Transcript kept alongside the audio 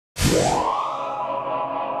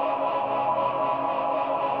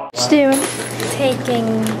you doing?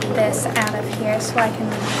 Taking this out of here so I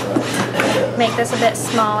can make this a bit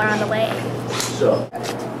smaller on the leg. You're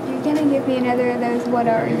gonna give me another of those "What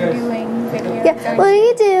are you doing?" videos. Yeah, what are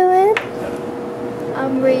you doing?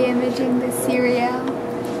 I'm re-imaging the cereal,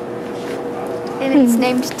 and it's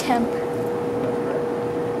named Temp.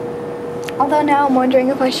 Although now I'm wondering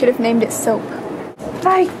if I should have named it Soap.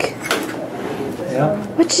 Mike, Yeah.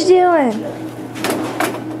 what you doing?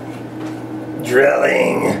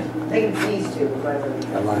 Drilling.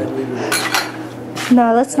 I lied.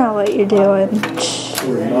 No, that's not what you're doing.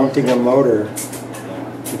 We're mounting a motor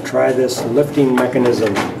to try this lifting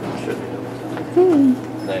mechanism.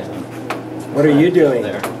 What are you doing?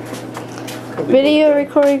 Video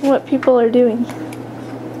recording what people are doing.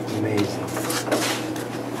 Amazing.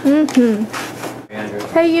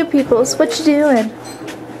 Hey, you peoples, what you doing?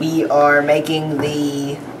 We are making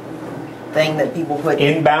the thing that people put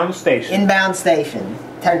Inbound station. inbound station.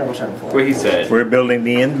 Technical term for it. What he said. We're building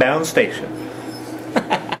the inbound station.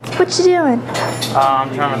 What you doing?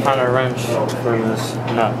 I'm trying to find a wrench for this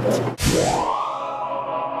nut.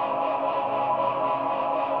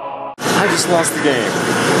 I just lost the game.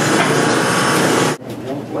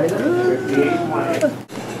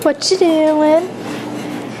 What you doing?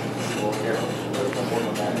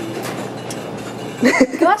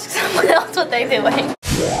 Go ask someone else what they're doing.